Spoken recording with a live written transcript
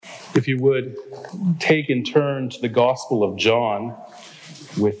If you would, take and turn to the Gospel of John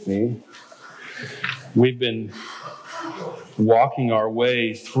with me. We've been walking our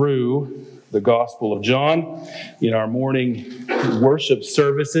way through the Gospel of John in our morning worship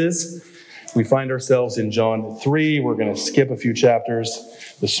services. We find ourselves in John 3. We're going to skip a few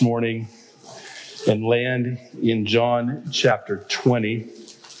chapters this morning and land in John chapter 20.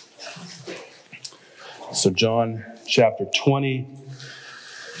 So John chapter 20.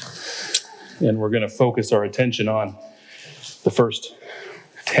 And we're going to focus our attention on the first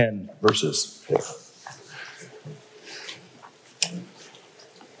 10 verses.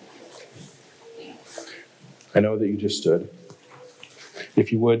 I know that you just stood.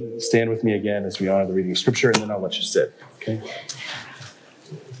 If you would, stand with me again as we honor the reading of Scripture, and then I'll let you sit. Okay?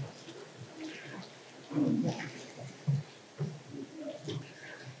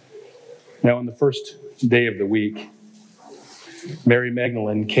 Now, on the first day of the week, Mary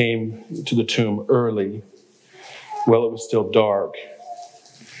Magdalene came to the tomb early, while it was still dark,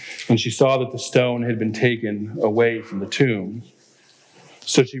 and she saw that the stone had been taken away from the tomb.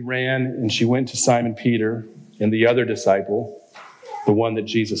 So she ran and she went to Simon Peter and the other disciple, the one that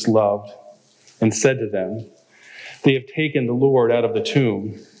Jesus loved, and said to them, "They have taken the Lord out of the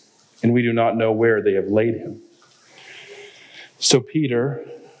tomb, and we do not know where they have laid him." So Peter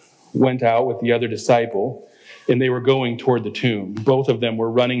went out with the other disciple, and they were going toward the tomb. Both of them were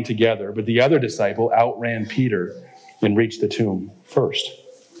running together, but the other disciple outran Peter and reached the tomb first.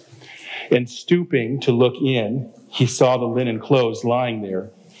 And stooping to look in, he saw the linen clothes lying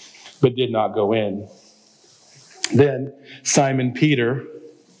there, but did not go in. Then Simon Peter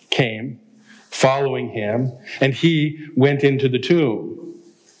came, following him, and he went into the tomb.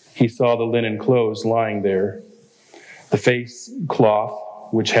 He saw the linen clothes lying there, the face cloth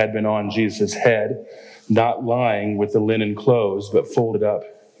which had been on Jesus' head, not lying with the linen clothes, but folded up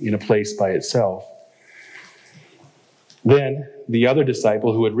in a place by itself. Then the other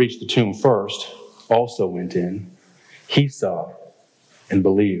disciple who had reached the tomb first also went in. He saw and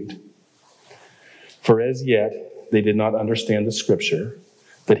believed. For as yet they did not understand the scripture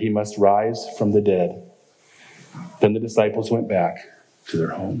that he must rise from the dead. Then the disciples went back to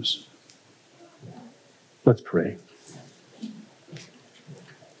their homes. Let's pray.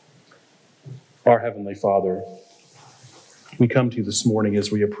 Our Heavenly Father, we come to you this morning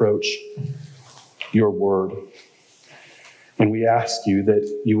as we approach your word, and we ask you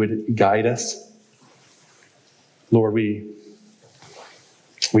that you would guide us. Lord, we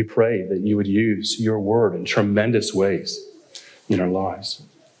pray that you would use your word in tremendous ways in our lives.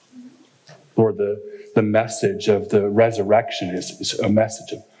 Lord, the message of the resurrection is a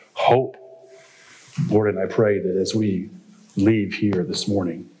message of hope. Lord, and I pray that as we leave here this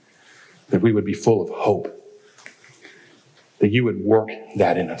morning, that we would be full of hope, that you would work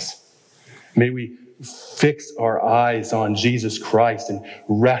that in us. May we fix our eyes on Jesus Christ and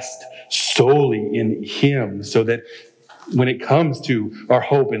rest solely in him, so that when it comes to our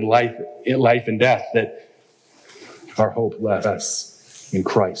hope in life and death, that our hope rests in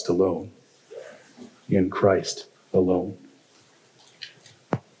Christ alone. In Christ alone.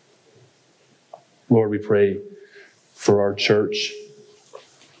 Lord, we pray for our church.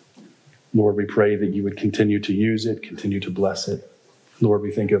 Lord, we pray that you would continue to use it, continue to bless it. Lord,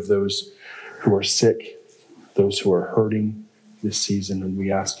 we think of those who are sick, those who are hurting this season, and we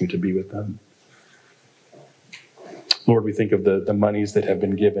ask you to be with them. Lord, we think of the monies that have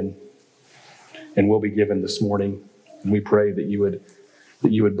been given and will be given this morning, and we pray that you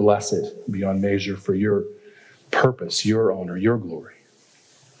would bless it beyond measure for your purpose, your honor, your glory.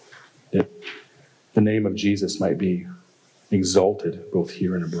 That the name of Jesus might be exalted both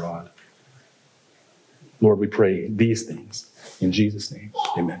here and abroad. Lord, we pray these things in Jesus' name.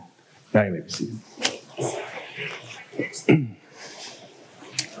 Amen. Now you may be seated.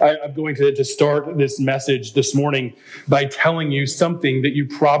 I'm going to start this message this morning by telling you something that you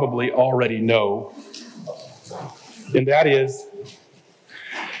probably already know. And that is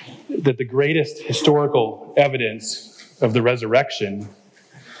that the greatest historical evidence of the resurrection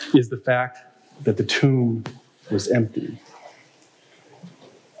is the fact that the tomb was empty.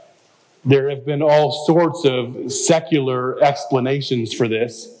 There have been all sorts of secular explanations for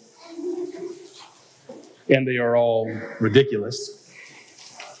this, and they are all ridiculous.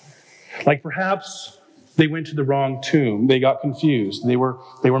 Like perhaps they went to the wrong tomb. They got confused. They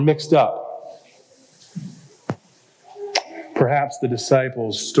were mixed up. Perhaps the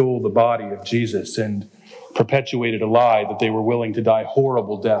disciples stole the body of Jesus and perpetuated a lie that they were willing to die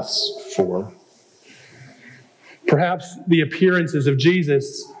horrible deaths for. Perhaps the appearances of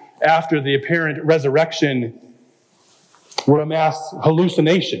Jesus after the apparent resurrection were a mass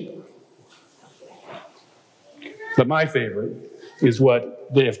hallucination. But my favorite is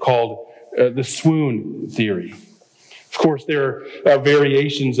what they have called the swoon theory. Of course, there are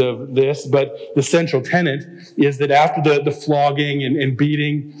variations of this, but the central tenet is that after the flogging and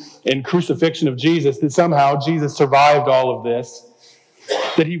beating and crucifixion of Jesus, that somehow Jesus survived all of this,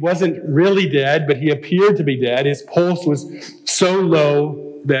 that he wasn't really dead, but he appeared to be dead. His pulse was so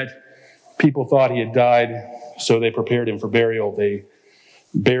low that people thought he had died, so they prepared him for burial. They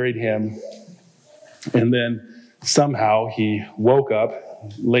buried him, and then somehow he woke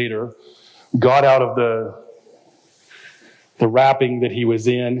up later, got out of the wrapping that he was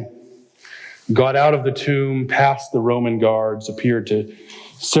in, got out of the tomb, past the Roman guards, appeared to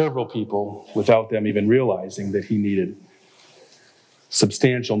several people without them even realizing that he needed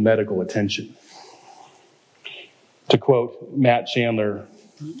substantial medical attention. To quote Matt Chandler,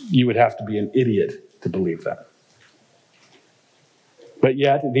 you would have to be an idiot to believe that. But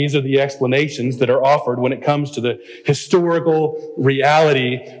yet, these are the explanations that are offered when it comes to the historical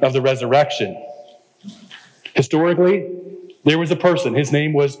reality of the resurrection. Historically, there was a person. His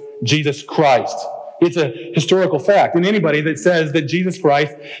name was Jesus Christ. It's a historical fact. And anybody that says that Jesus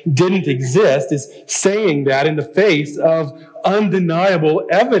Christ didn't exist is saying that in the face of undeniable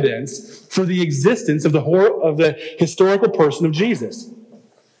evidence for the existence of the historical person of Jesus.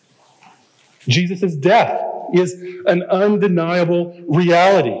 Jesus' death is an undeniable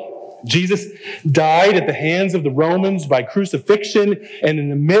reality. Jesus died at the hands of the Romans by crucifixion, and in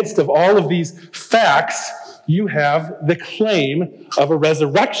the midst of all of these facts, you have the claim of a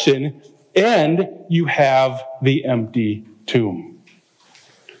resurrection, and you have the empty tomb.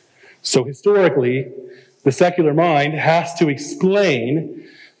 So historically, the secular mind has to explain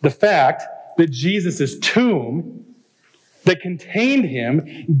the fact that Jesus' tomb that contained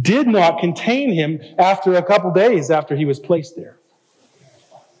him did not contain him after a couple days after he was placed there.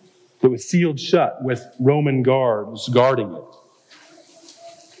 It was sealed shut with Roman guards guarding it.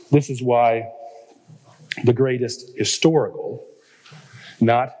 This is why the greatest historical,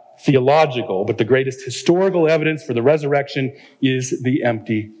 not theological, but the greatest historical evidence for the resurrection is the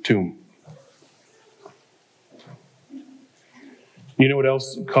empty tomb. You know what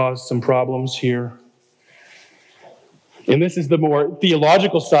else caused some problems here? And this is the more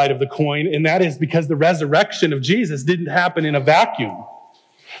theological side of the coin, and that is because the resurrection of Jesus didn't happen in a vacuum.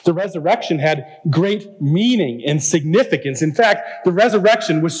 The resurrection had great meaning and significance. In fact, the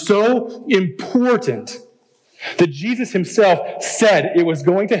resurrection was so important that Jesus himself said it was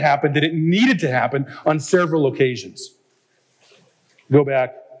going to happen, that it needed to happen on several occasions. Go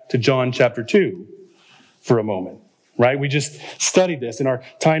back to John chapter 2 for a moment, right? We just studied this in our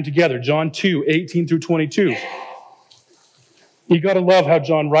time together. John 2, 18 through 22. You got to love how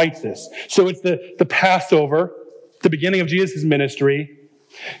John writes this. So it's the Passover, the beginning of Jesus' ministry.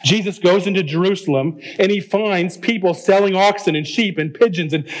 Jesus goes into Jerusalem and he finds people selling oxen and sheep and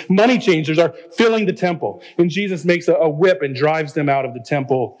pigeons, and money changers are filling the temple. And Jesus makes a whip and drives them out of the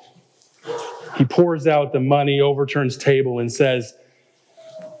temple. He pours out the money, overturns table, and says,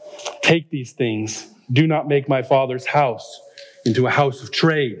 "Take these things. Do not make my Father's house into a house of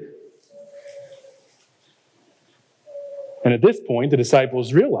trade." And at this point, the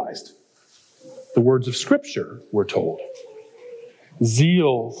disciples realized the words of Scripture were told.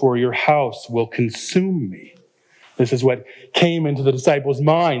 "Zeal for your house will consume me." This is what came into the disciples'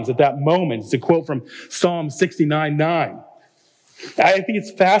 minds at that moment. It's a quote from Psalm 69:9. I think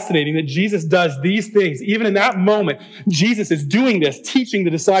it's fascinating that Jesus does these things. Even in that moment, Jesus is doing this, teaching the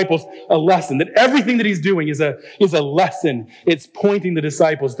disciples a lesson, that everything that he's doing is a lesson. It's pointing the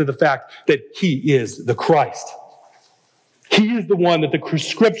disciples to the fact that he is the Christ. He is the one that the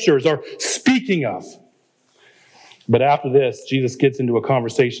Scriptures are speaking of. But after this, Jesus gets into a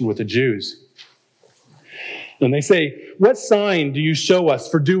conversation with the Jews. And they say, "What sign do you show us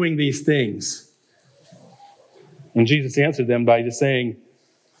for doing these things?" And Jesus answered them by just saying,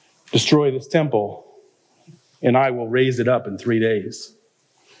 "Destroy this temple, and I will raise it up in 3 days."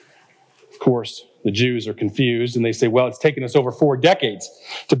 Of course, the Jews are confused, and they say, "Well, it's taken us over 4 decades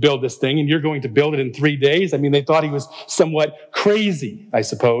to build this thing, and you're going to build it in 3 days?" I mean, they thought he was somewhat crazy, I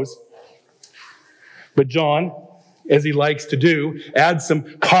suppose. But John, as he likes to do, adds some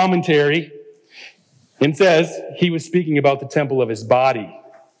commentary and says he was speaking about the temple of his body.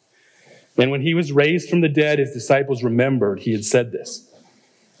 And when he was raised from the dead, his disciples remembered he had said this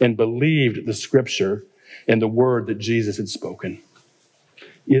and believed the Scripture and the word that Jesus had spoken.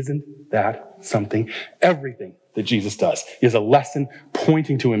 Isn't that something? Everything that Jesus does is a lesson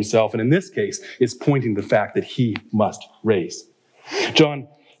pointing to himself, and in this case, it's pointing to the fact that he must raise. John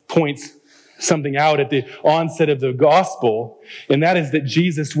points something out at the onset of the gospel, and that is that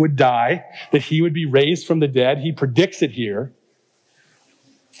Jesus would die, that he would be raised from the dead. He predicts it here.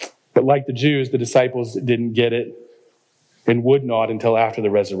 But like the Jews, the disciples didn't get it and would not until after the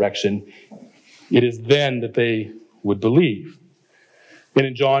resurrection. It is then that they would believe. And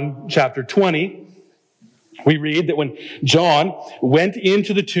in John chapter 20, we read that when John went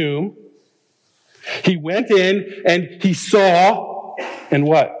into the tomb, he went in and he saw, and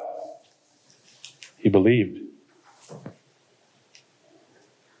what? He believed.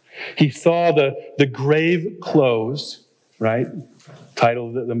 He saw the grave closed, right?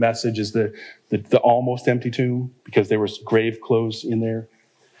 Title of the message is the almost empty tomb, because there was grave clothes in there.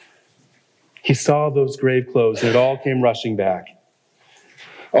 He saw those grave clothes, and it all came rushing back.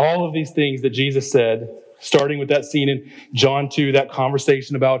 All of these things that Jesus said, starting with that scene in John 2, that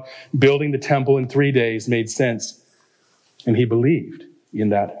conversation about building the temple in 3 days, made sense. And he believed in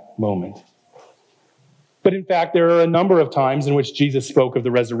that moment. But in fact, there are a number of times in which Jesus spoke of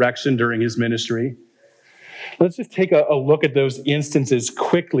the resurrection during his ministry. Let's just take a look at those instances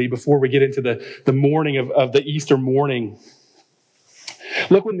quickly before we get into the morning of the Easter morning.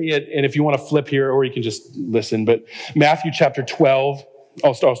 Look with me at, and if you want to flip here, or you can just listen, but Matthew chapter 12,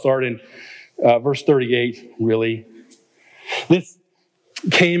 I'll start in verse 38, really. This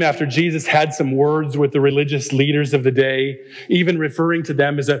came after Jesus had some words with the religious leaders of the day, even referring to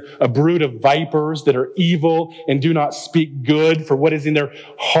them as a brood of vipers that are evil and do not speak good, for what is in their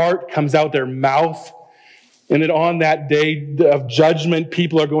heart comes out their mouth. And that on that day of judgment,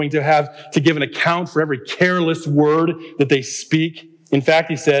 people are going to have to give an account for every careless word that they speak. In fact,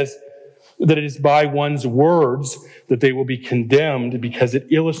 he says that it is by one's words that they will be condemned, because it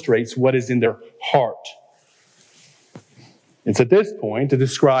illustrates what is in their heart. It's at this point that the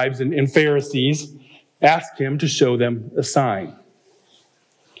scribes and Pharisees ask him to show them a sign.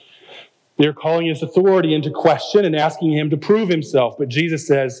 They're calling his authority into question and asking him to prove himself. But Jesus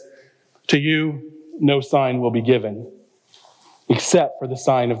says, "To you, no sign will be given, except for the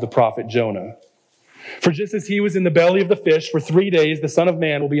sign of the prophet Jonah. For just as he was in the belly of the fish for 3 days, the Son of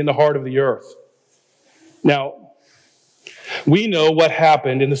Man will be in the heart of the earth." Now, we know what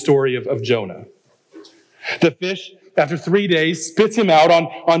happened in the story of Jonah. The fish, after 3 days, spits him out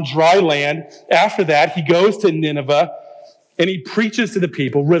on dry land. After that, he goes to Nineveh and he preaches to the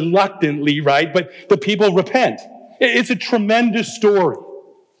people reluctantly, right? But the people repent. It's a tremendous story.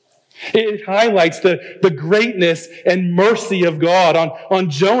 It highlights the greatness and mercy of God on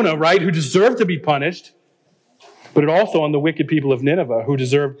Jonah, right, who deserved to be punished, but it also on the wicked people of Nineveh, who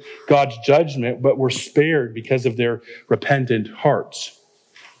deserved God's judgment, but were spared because of their repentant hearts.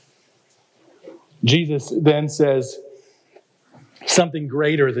 Jesus then says, something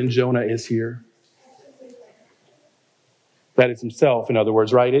greater than Jonah is here. That is himself, in other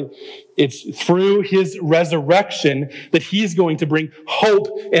words, right? It's through his resurrection that he's going to bring hope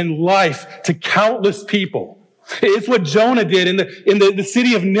and life to countless people. It's what Jonah did in the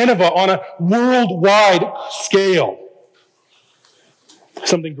city of Nineveh on a worldwide scale.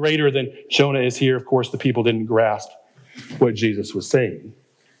 Something greater than Jonah is here. Of course, the people didn't grasp what Jesus was saying,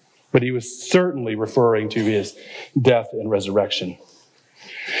 but he was certainly referring to his death and resurrection.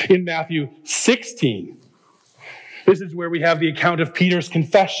 In Matthew 16, this is where we have the account of Peter's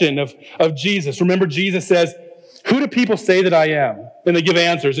confession of Jesus. Remember, Jesus says, "Who do people say that I am?" And they give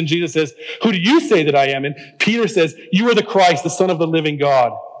answers. And Jesus says, "Who do you say that I am?" And Peter says, "You are the Christ, the Son of the living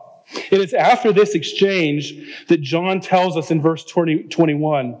God." And it's after this exchange that John tells us in verse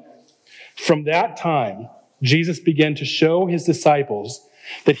 21, from that time, Jesus began to show his disciples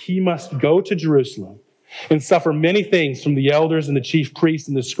that he must go to Jerusalem and suffer many things from the elders and the chief priests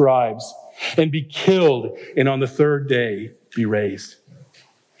and the scribes, and be killed, and on the third day be raised.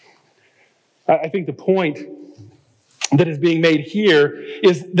 I think the point that is being made here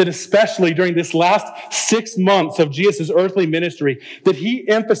is that especially during this last 6 months of Jesus' earthly ministry, that he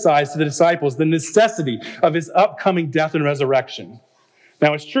emphasized to the disciples the necessity of his upcoming death and resurrection.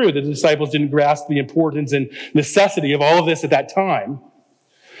 Now, it's true that the disciples didn't grasp the importance and necessity of all of this at that time,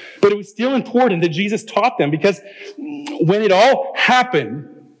 but it was still important that Jesus taught them, because when it all happened,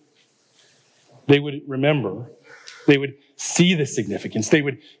 they would remember, they would see the significance, they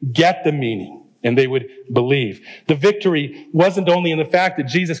would get the meaning, and they would believe. The victory wasn't only in the fact that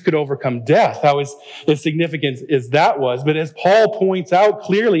Jesus could overcome death, how as significant as that was, but as Paul points out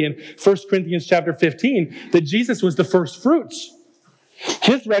clearly in 1 Corinthians chapter 15, that Jesus was the first fruits.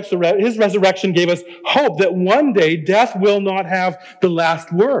 His resurrection gave us hope that one day death will not have the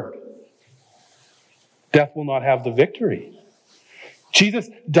last word. Death will not have the victory. Jesus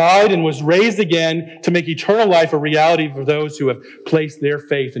died and was raised again to make eternal life a reality for those who have placed their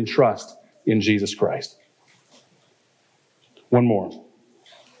faith and trust in Jesus Christ. One more.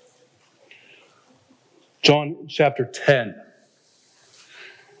 John chapter 10.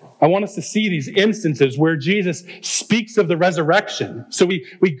 I want us to see these instances where Jesus speaks of the resurrection. So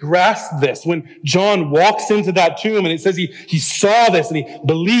we grasp this. When John walks into that tomb and it says he saw this and he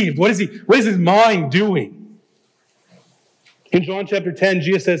believed, what is his mind doing? In John chapter 10,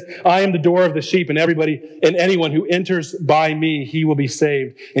 Jesus says, I am the door of the sheep, and anyone who enters by me, he will be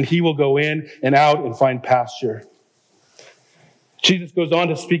saved, and he will go in and out and find pasture. Jesus goes on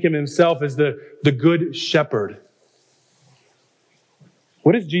to speak of himself as the good shepherd.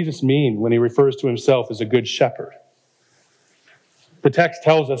 What does Jesus mean when he refers to himself as a good shepherd? The text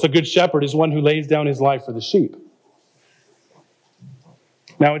tells us a good shepherd is one who lays down his life for the sheep.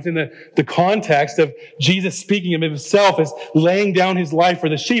 Now, it's in the context of Jesus speaking of himself as laying down his life for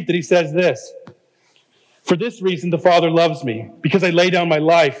the sheep that he says this. For this reason, the Father loves me, because I lay down my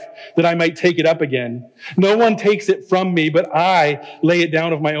life that I might take it up again. No one takes it from me, but I lay it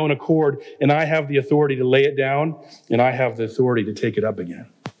down of my own accord, and I have the authority to lay it down, and I have the authority to take it up again.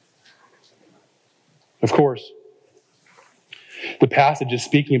 Of course, the passage is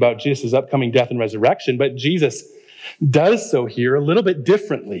speaking about Jesus' upcoming death and resurrection, but Jesus does so here a little bit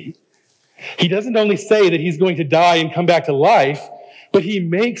differently. He doesn't only say that he's going to die and come back to life, but he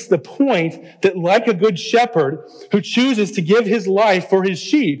makes the point that like a good shepherd who chooses to give his life for his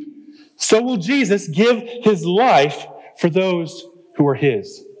sheep, so will Jesus give his life for those who are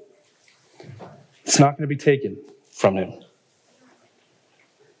his. It's not going to be taken from him.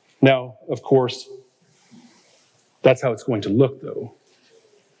 Now, of course, that's how it's going to look, though.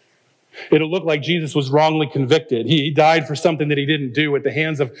 It'll look like Jesus was wrongly convicted. He died for something that he didn't do at the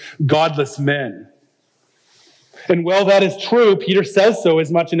hands of godless men. And while that is true, Peter says so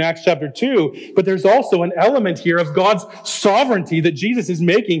as much in Acts chapter 2, but there's also an element here of God's sovereignty that Jesus is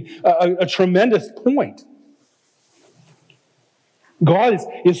making a tremendous point. God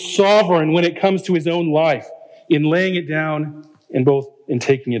is sovereign when it comes to his own life, in laying it down and both in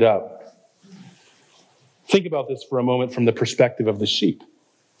taking it up. Think about this for a moment from the perspective of the sheep.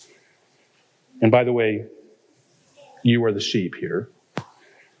 And by the way, you are the sheep here.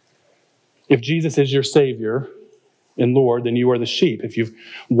 If Jesus is your Savior and Lord, then you are the sheep. If you've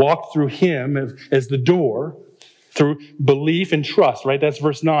walked through him as the door, through belief and trust, right? That's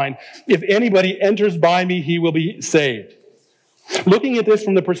verse 9. If anybody enters by me, he will be saved. Looking at this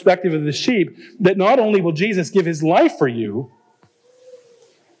from the perspective of the sheep, that not only will Jesus give his life for you,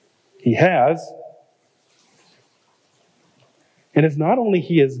 he has, and it's not only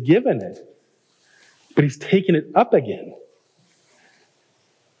he has given it, but he's taken it up again.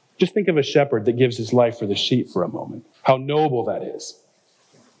 Just think of a shepherd that gives his life for the sheep for a moment. How noble that is.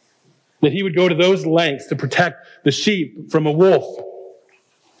 That he would go to those lengths to protect the sheep from a wolf.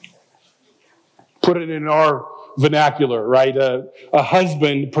 Put it in our vernacular, right? A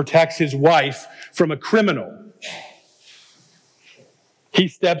husband protects his wife from a criminal. He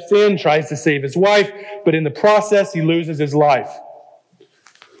steps in, tries to save his wife, but in the process, he loses his life.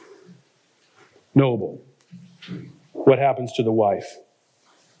 Noble. What happens to the wife?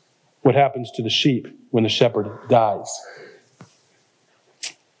 What happens to the sheep when the shepherd dies?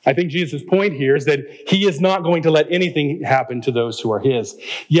 I think Jesus' point here is that he is not going to let anything happen to those who are his.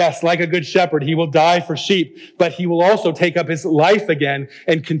 Yes, like a good shepherd, he will die for sheep, but he will also take up his life again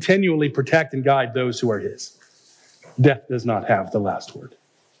and continually protect and guide those who are his. Death does not have the last word.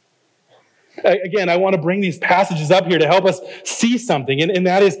 Again, I want to bring these passages up here to help us see something, and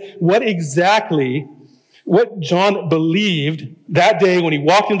that is what John believed that day when he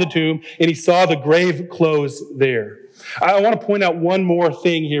walked into the tomb and he saw the grave closed there. I want to point out one more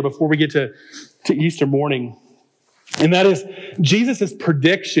thing here before we get to Easter morning, and that is Jesus'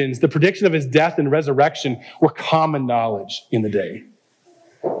 predictions, the prediction of his death and resurrection, were common knowledge in the day.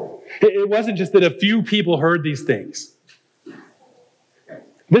 It wasn't just that a few people heard these things.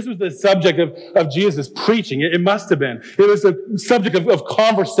 This was the subject of Jesus' preaching. It must have been. It was a subject of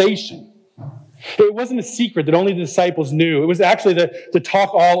conversation. It wasn't a secret that only the disciples knew. It was actually the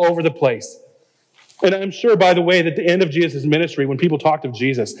talk all over the place. And I'm sure, by the way, that at the end of Jesus' ministry, when people talked of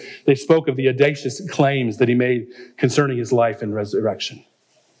Jesus, they spoke of the audacious claims that he made concerning his life and resurrection.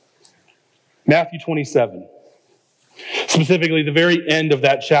 Matthew 27. Specifically, the very end of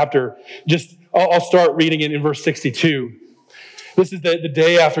that chapter. I'll start reading it in verse 62. This is the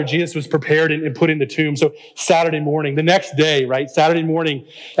day after Jesus was prepared and put in the tomb. So Saturday morning, the next day, right? Saturday morning,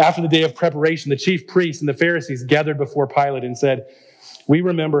 after the day of preparation, the chief priests and the Pharisees gathered before Pilate and said, "We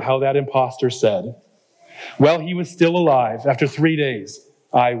remember how that impostor said, 'While he was still alive, after 3 days,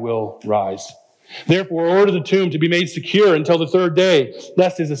 I will rise.' Therefore, order the tomb to be made secure until the third day,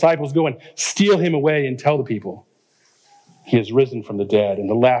 lest his disciples go and steal him away and tell the people he has risen from the dead, and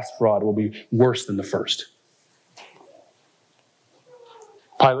the last fraud will be worse than the first.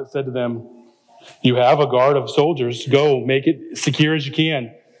 Pilate said to them, you have a guard of soldiers. Go, make it secure as you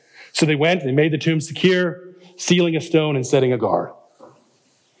can. So they went, they made the tomb secure, sealing a stone and setting a guard.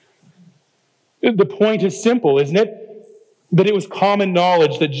 The point is simple, isn't it? That it was common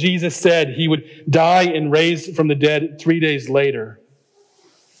knowledge that Jesus said he would die and raise from the dead 3 days later.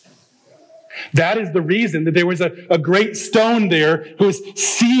 That is the reason that there was a great stone there who was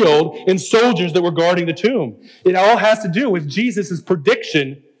sealed and soldiers that were guarding the tomb. It all has to do with Jesus'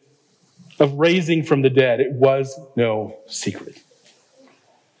 prediction of raising from the dead. It was no secret.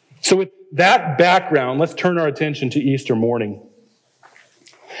 So with that background, let's turn our attention to Easter morning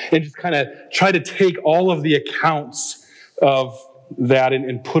and just kind of try to take all of the accounts of that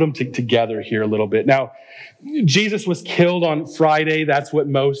and put them together here a little bit. Now, Jesus was killed on Friday. That's what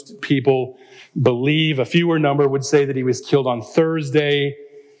most people believe. A fewer number would say that he was killed on Thursday.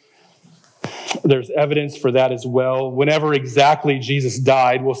 There's evidence for that as well. Whenever exactly Jesus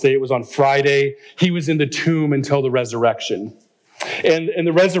died, we'll say it was on Friday. He was in the tomb until the resurrection. And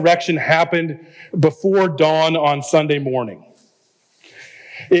the resurrection happened before dawn on Sunday morning.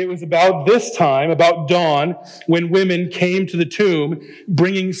 It was about this time, about dawn, when women came to the tomb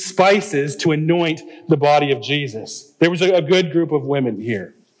bringing spices to anoint the body of Jesus. There was a good group of women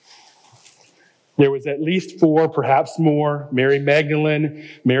here. There was at least 4, perhaps more: Mary Magdalene,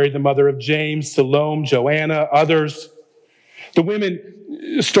 Mary the mother of James, Salome, Joanna, others. The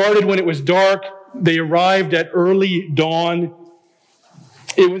women started when it was dark. They arrived at early dawn.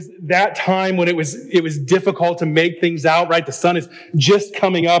 It was that time when it was difficult to make things out, right? The sun is just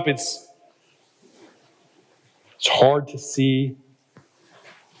coming up. It's hard to see.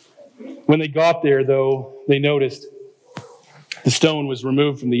 When they got there, though, they noticed the stone was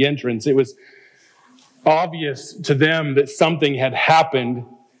removed from the entrance. It was obvious to them that something had happened.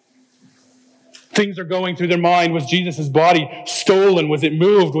 Things are going through their mind. Was Jesus' body stolen? Was it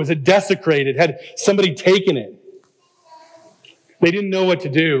moved? Was it desecrated? Had somebody taken it? They didn't know what to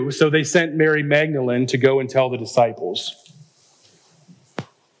do, so they sent Mary Magdalene to go and tell the disciples,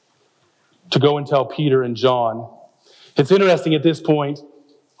 to go and tell Peter and John. It's interesting at this point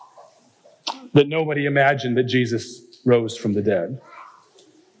that nobody imagined that Jesus rose from the dead.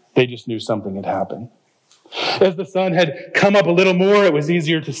 They just knew something had happened. As the sun had come up a little more, it was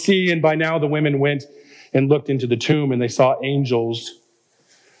easier to see, and by now the women went and looked into the tomb, and they saw angels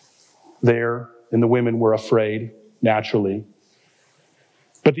there, and the women were afraid, naturally.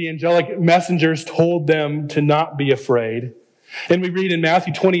 But the angelic messengers told them to not be afraid. And we read in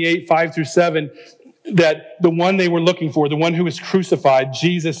Matthew 28, 5-7, that the one they were looking for, the one who was crucified,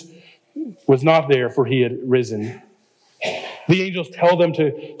 Jesus, was not there, for he had risen. The angels tell them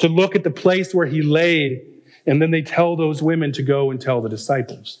to look at the place where he laid, and then they tell those women to go and tell the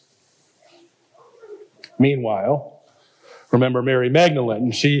disciples. Meanwhile, remember Mary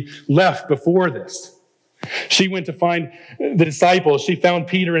Magdalene, she left before this. She went to find the disciples. She found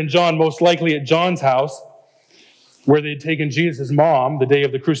Peter and John, most likely at John's house, where they had taken Jesus' mom the day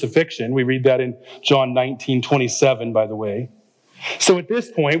of the crucifixion. We read that in John 19:27, by the way. So at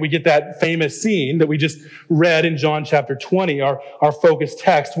this point, we get that famous scene that we just read in John chapter 20, our focus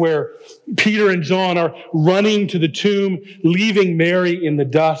text, where Peter and John are running to the tomb, leaving Mary in the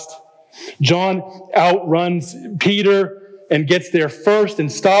dust. John outruns Peter and gets there first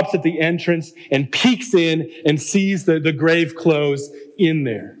and stops at the entrance and peeks in and sees the grave clothes in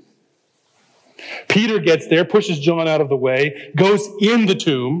there. Peter gets there, pushes John out of the way, goes in the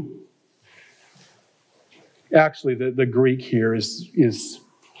tomb. Actually, the Greek here is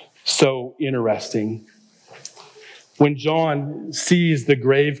so interesting. When John sees the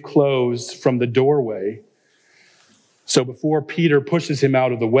grave clothes from the doorway, so before Peter pushes him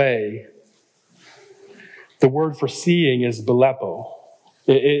out of the way, the word for seeing is belepo.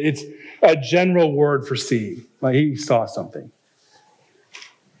 It's a general word for seeing. Like he saw something.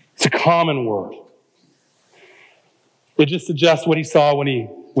 It's a common word. It just suggests what he saw when he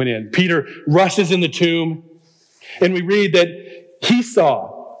went in. Peter rushes in the tomb, and we read that he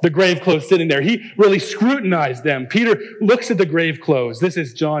saw the grave clothes sitting there. He really scrutinized them. Peter looks at the grave clothes. This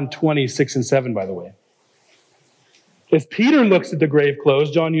is John 20:6-7, by the way. As Peter looks at the grave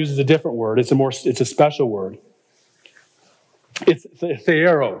clothes, John uses a different word. It's a special word. It's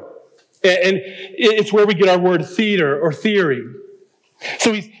theero. And it's where we get our word theater or theory.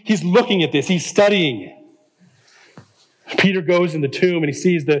 So he's looking at this. He's studying it. Peter goes in the tomb and he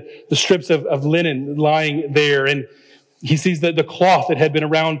sees the strips of linen lying there. And He sees the cloth that had been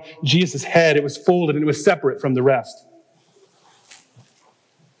around Jesus' head. It was folded and it was separate from the rest.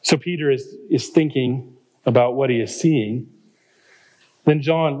 So Peter is thinking about what he is seeing. Then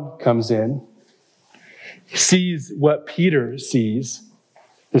John comes in, sees what Peter sees.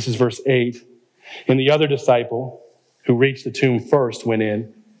 This is verse 8. And the other disciple who reached the tomb first went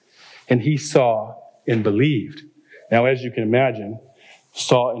in, and he saw and believed. Now, as you can imagine,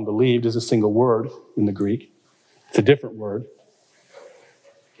 saw and believed is a single word in the Greek. It's a different word.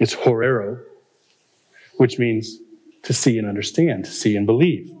 It's horero, which means to see and understand, to see and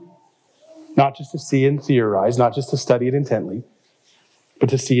believe. Not just to see and theorize, not just to study it intently, but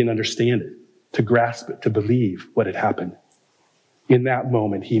to see and understand it, to grasp it, to believe what had happened. In that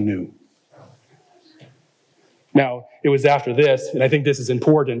moment, he knew. Now, it was after this, and I think this is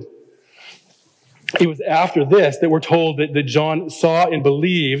important, it was after this that we're told that John saw and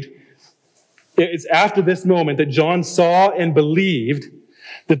believed. It's after this moment that John saw and believed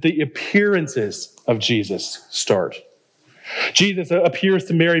that the appearances of Jesus start. Jesus appears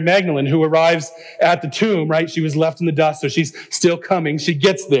to Mary Magdalene, who arrives at the tomb, right? She was left in the dust, so she's still coming. She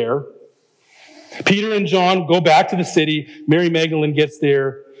gets there. Peter and John go back to the city. Mary Magdalene gets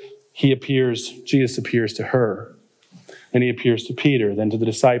there. Jesus appears to her. And he appears to Peter, then to the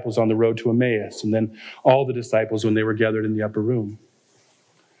disciples on the road to Emmaus, and then all the disciples when they were gathered in the upper room.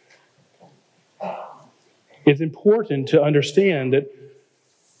 It's important to understand that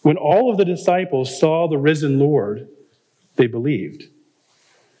when all of the disciples saw the risen Lord, they believed.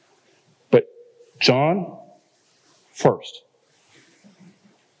 But John first.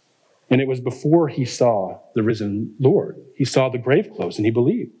 And it was before he saw the risen Lord. He saw the grave clothes and he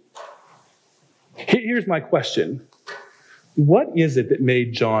believed. Here's my question. What is it that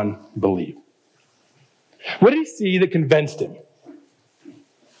made John believe? What did he see that convinced him?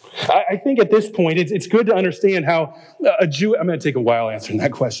 I think at this point, it's good to understand how a Jew... I'm going to take a while answering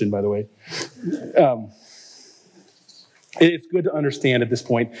that question, by the way. It's good to understand at this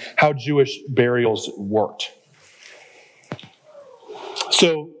point how Jewish burials worked.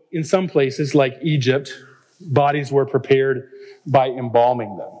 So in some places, like Egypt, bodies were prepared by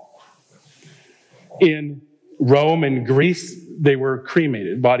embalming them. In Rome and Greece, they were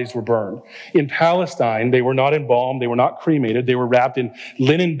cremated. Bodies were burned. In Palestine, they were not embalmed. They were not cremated. They were wrapped in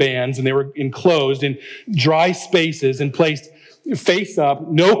linen bands, and they were enclosed in dry spaces and placed face up,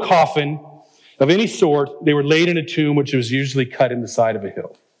 no coffin of any sort. They were laid in a tomb, which was usually cut in the side of a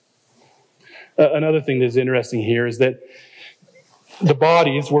hill. Another thing that's interesting here is that the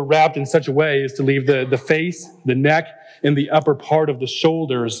bodies were wrapped in such a way as to leave the face, the neck, and the upper part of the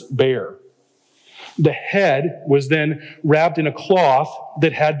shoulders bare. The head was then wrapped in a cloth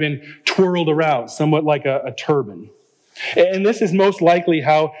that had been twirled around, somewhat like a turban. And this is most likely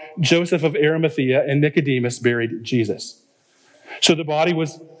how Joseph of Arimathea and Nicodemus buried Jesus. So the body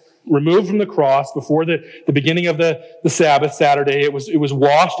was removed from the cross before the beginning of the Sabbath, Saturday. It was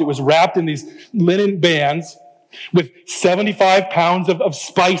washed. It was wrapped in these linen bands with 75 pounds of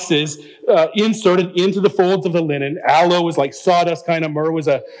spices inserted into the folds of the linen. Aloe was like sawdust kind of. Myrrh was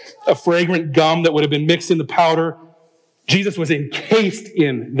a fragrant gum that would have been mixed in the powder. Jesus was encased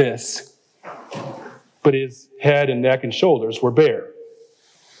in this, but his head and neck and shoulders were bare.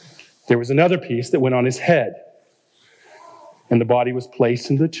 There was another piece that went on his head, and the body was placed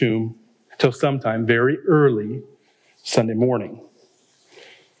in the tomb till sometime very early Sunday morning.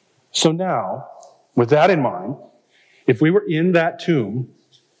 So now, with that in mind, if we were in that tomb,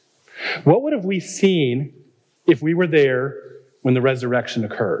 what would have we seen if we were there when the resurrection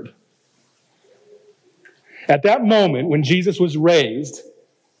occurred? At that moment, when Jesus was raised,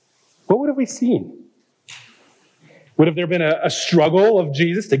 what would have we seen? Would have there been a struggle of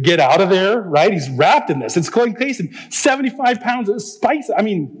Jesus to get out of there, right? He's wrapped in this. It's going crazy. 75 pounds of spice. I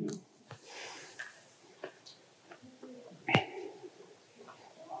mean,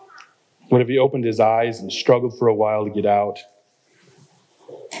 what if he opened his eyes and struggled for a while to get out?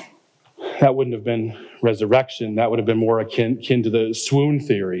 That wouldn't have been resurrection. That would have been more akin to the swoon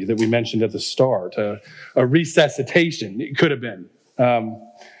theory that we mentioned at the start, a resuscitation. It could have been.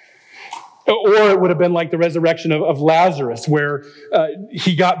 Or it would have been like the resurrection of Lazarus, where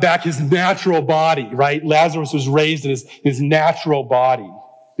he got back his natural body, right? Lazarus was raised in his natural body.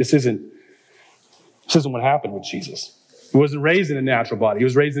 This isn't what happened with Jesus. He wasn't raised in a natural body. He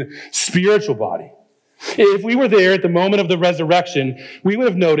was raised in a spiritual body. If we were there at the moment of the resurrection, we would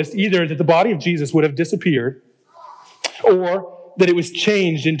have noticed either that the body of Jesus would have disappeared, or that it was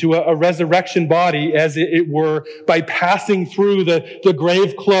changed into a resurrection body, as it were, by passing through the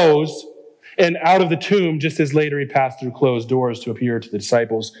grave clothes and out of the tomb, just as later he passed through closed doors to appear to the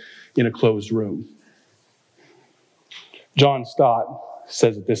disciples in a closed room. John Stott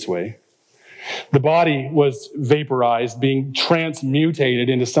says it this way: the body was vaporized, being transmutated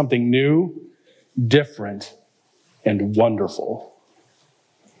into something new, different, and wonderful.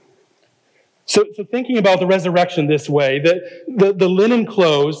 So thinking about the resurrection this way, the linen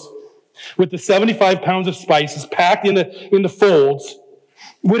clothes with the 75 pounds of spices packed in the folds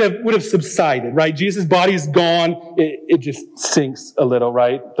would have subsided, right? Jesus' body is gone. It just sinks a little,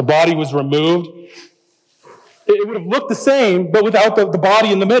 right? The body was removed. It would have looked the same, but without the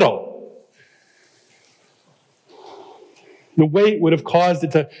body in the middle. The weight would have caused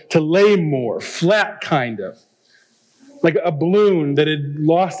it to lay more, flat kind of, like a balloon that had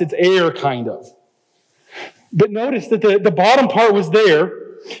lost its air kind of. But notice that the bottom part was there.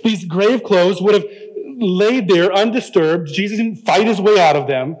 These grave clothes would have laid there undisturbed. Jesus didn't fight his way out of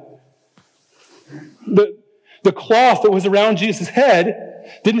them. The cloth that was around Jesus'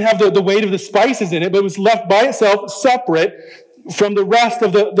 head didn't have the weight of the spices in it, but it was left by itself, separate from the rest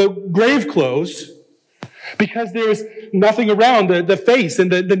of the grave clothes, because there was nothing around the face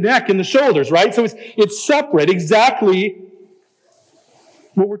and the neck and the shoulders, right? So it's separate, exactly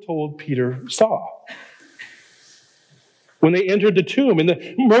what we're told Peter saw. When they entered the tomb in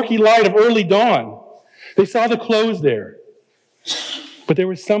the murky light of early dawn, they saw the clothes there. But there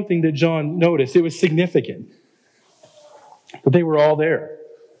was something that John noticed. It was significant. But they were all there.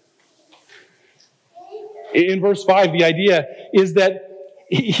 In verse 5, the idea is that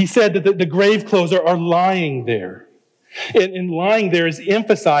he said that the grave clothes are lying there. And lying there is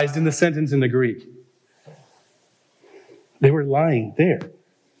emphasized in the sentence in the Greek. They were lying there.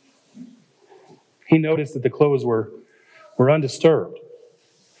 He noticed that the clothes were undisturbed.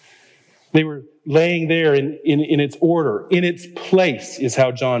 They were laying there in its order, in its place, is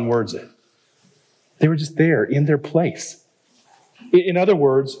how John words it. They were just there, in their place. In other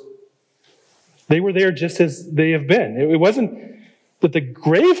words, they were there just as they have been. It wasn't that the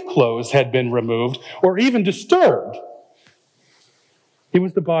grave clothes had been removed or even disturbed. It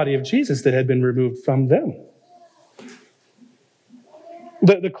was the body of Jesus that had been removed from them.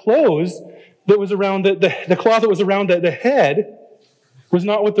 The clothes that was around the cloth that was around the head was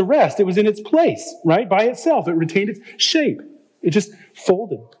not with the rest. It was in its place, right? By itself. It retained its shape. It just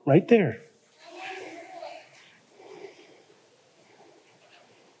folded right there.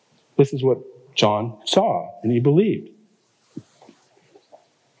 This is what John saw and he believed.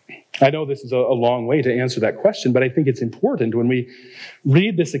 I know this is a long way to answer that question, but I think it's important when we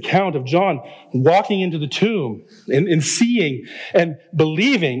read this account of John walking into the tomb and seeing and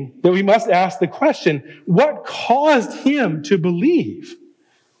believing, that we must ask the question, what caused him to believe?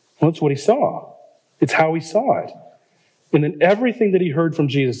 Well, it's what he saw. It's how he saw it. And then everything that he heard from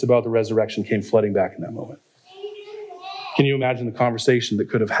Jesus about the resurrection came flooding back in that moment. Can you imagine the conversation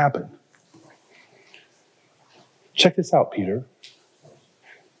that could have happened? Check this out, Peter.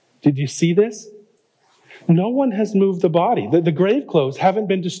 Did you see this? No one has moved the body. The grave clothes haven't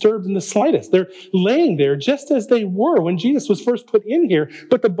been disturbed in the slightest. They're laying there just as they were when Jesus was first put in here,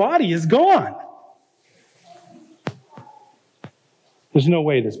 but the body is gone. There's no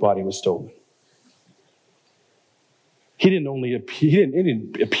way this body was stolen. He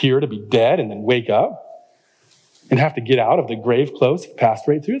didn't appear to be dead and then wake up and have to get out of the grave clothes. He passed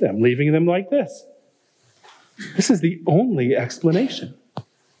right through them, leaving them like this. This is the only explanation.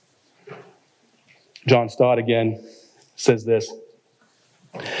 John Stott again says this: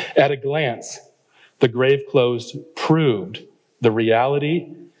 at a glance, the grave clothes proved the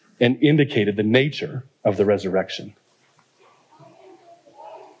reality and indicated the nature of the resurrection.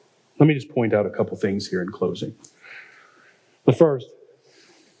 Let me just point out a couple things here in closing. The first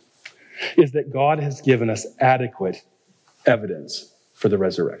is that God has given us adequate evidence for the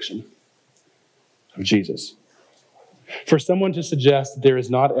resurrection of Jesus. For someone to suggest that there is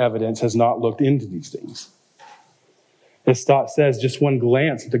not evidence has not looked into these things. As Stott says, just one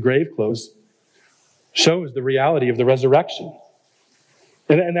glance at the grave clothes shows the reality of the resurrection.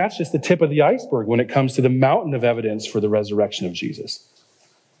 And that's just the tip of the iceberg when it comes to the mountain of evidence for the resurrection of Jesus.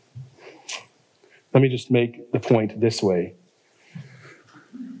 Let me just make the point this way.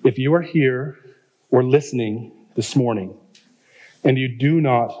 If you are here or listening this morning and you do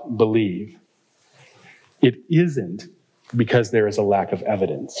not believe, it isn't because there is a lack of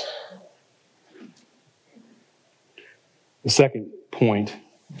evidence. The second point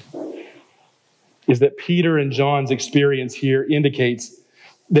is that Peter and John's experience here indicates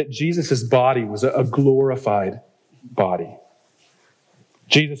that Jesus' body was a glorified body.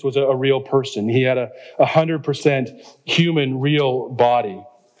 Jesus was a real person. He had a 100% human, real body.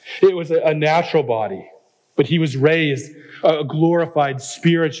 It was a natural body, but he was raised a glorified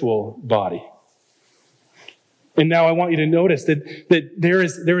spiritual body. And now I want you to notice that there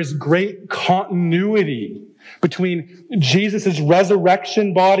is great continuity between Jesus'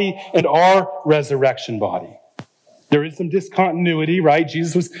 resurrection body and our resurrection body. There is some discontinuity, right?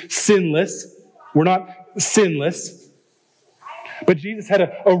 Jesus was sinless. We're not sinless. But Jesus had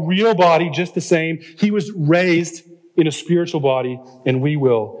a real body just the same. He was raised in a spiritual body, and we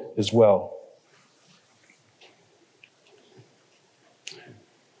will as well.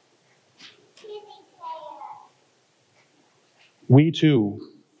 We too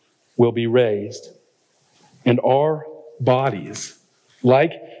will be raised, and our bodies,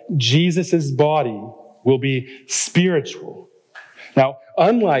 like Jesus' body, will be spiritual. Now,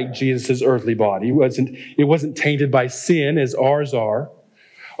 unlike Jesus' earthly body, it wasn't tainted by sin as ours are.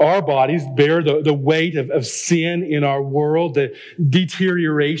 Our bodies bear the weight of sin in our world, the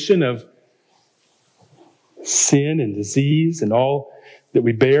deterioration of sin and disease, and all that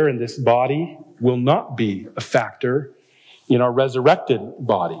we bear in this body will not be a factor in our resurrected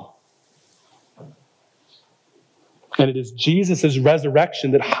body. And it is Jesus'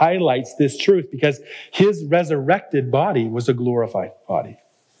 resurrection that highlights this truth, because his resurrected body was a glorified body.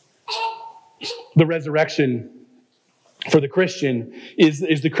 The resurrection for the Christian is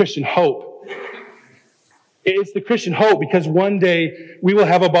the Christian hope. It's the Christian hope because one day we will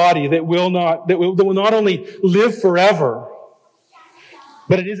have a body that will not only live forever,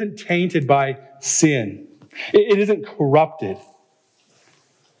 but it isn't tainted by sin. It isn't corrupted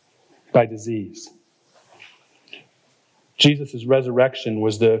by disease. Jesus' resurrection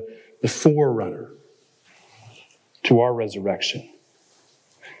was the forerunner to our resurrection.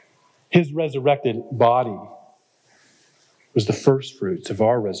 His resurrected body was the first fruits of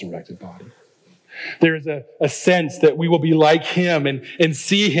our resurrected body. There is a sense that we will be like him and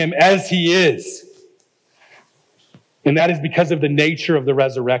see him as he is. And that is because of the nature of the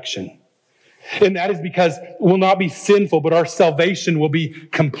resurrection. And that is because we'll not be sinful, but our salvation will be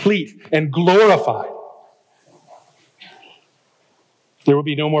complete and glorified. There will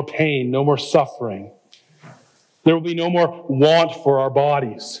be no more pain, no more suffering. There will be no more want for our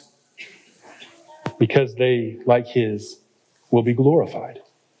bodies, because they, like his, will be glorified.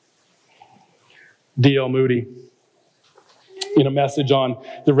 D.L. Moody, in a message on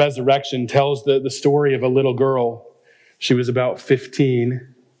the resurrection, tells the story of a little girl. She was about 15.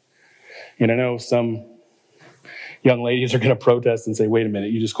 And I know some young ladies are going to protest and say, wait a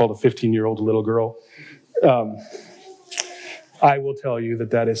minute, you just called a 15-year-old a little girl. I will tell you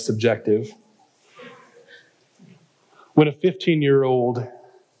that is subjective. When a 15-year-old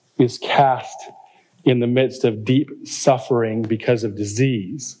is cast in the midst of deep suffering because of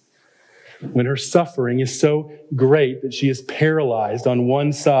disease, when her suffering is so great that she is paralyzed on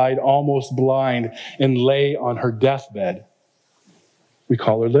one side, almost blind, and lay on her deathbed, we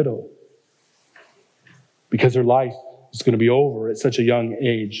call her little, because her life is going to be over at such a young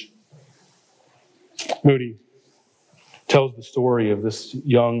age. Moody tells the story of this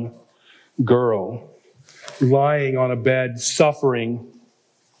young girl lying on a bed, suffering,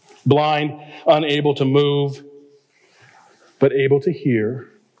 blind, unable to move, but able to hear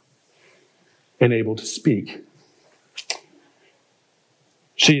and able to speak.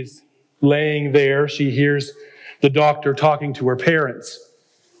 She's laying there. She hears the doctor talking to her parents.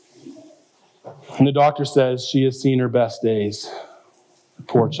 And the doctor says she has seen her best days.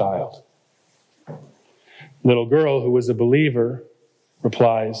 Poor child. Little girl, who was a believer,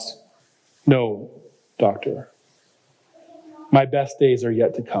 replies, "No, doctor. My best days are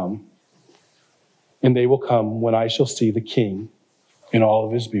yet to come, and they will come when I shall see the King in all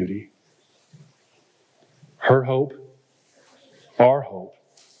of his beauty." Her hope, our hope,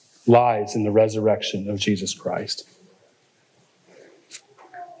 lies in the resurrection of Jesus Christ.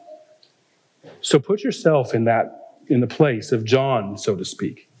 So put yourself in the place of John, so to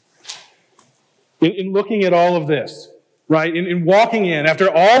speak. In looking at all of this, right? In walking in, after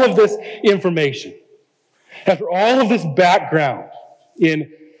all of this information, after all of this background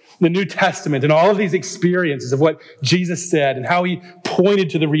in the New Testament and all of these experiences of what Jesus said and how he pointed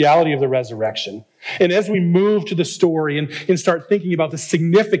to the reality of the resurrection. And as we move to the story and start thinking about the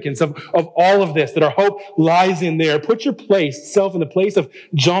significance of all of this, that our hope lies in there, put yourself in the place of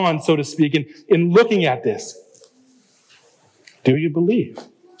John, so to speak, in looking at this. Do you believe?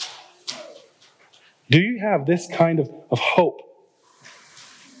 Do you have this kind of hope?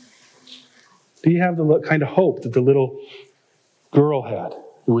 Do you have the kind of hope that the little girl had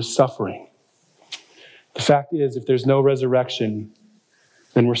who was suffering? The fact is, if there's no resurrection,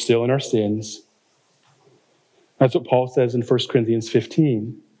 then we're still in our sins. That's what Paul says in 1 Corinthians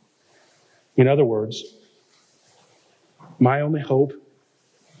 15. In other words, my only hope,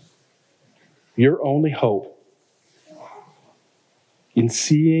 your only hope, in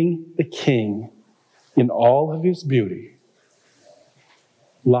seeing the King in all of his beauty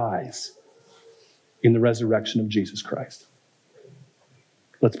lies in the resurrection of Jesus Christ.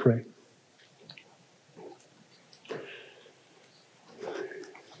 Let's pray.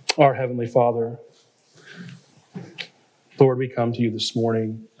 Our Heavenly Father, Lord, we come to you this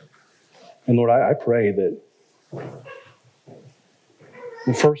morning. And Lord, I pray that,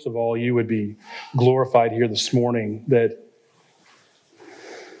 first of all, you would be glorified here this morning, that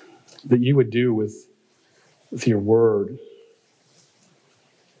you would do with your word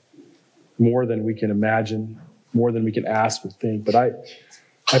more than we can imagine, more than we can ask or think. But I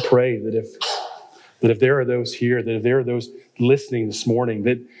pray that if there are those here, that if there are those listening this morning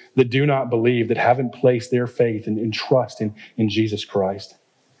that do not believe, that haven't placed their faith and trust in Jesus Christ,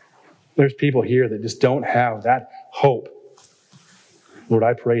 there's people here that just don't have that hope. Lord,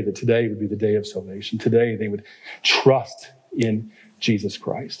 I pray that today would be the day of salvation. Today they would trust in Jesus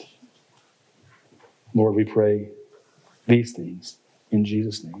Christ. Lord, we pray these things in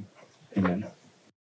Jesus' name. Amen.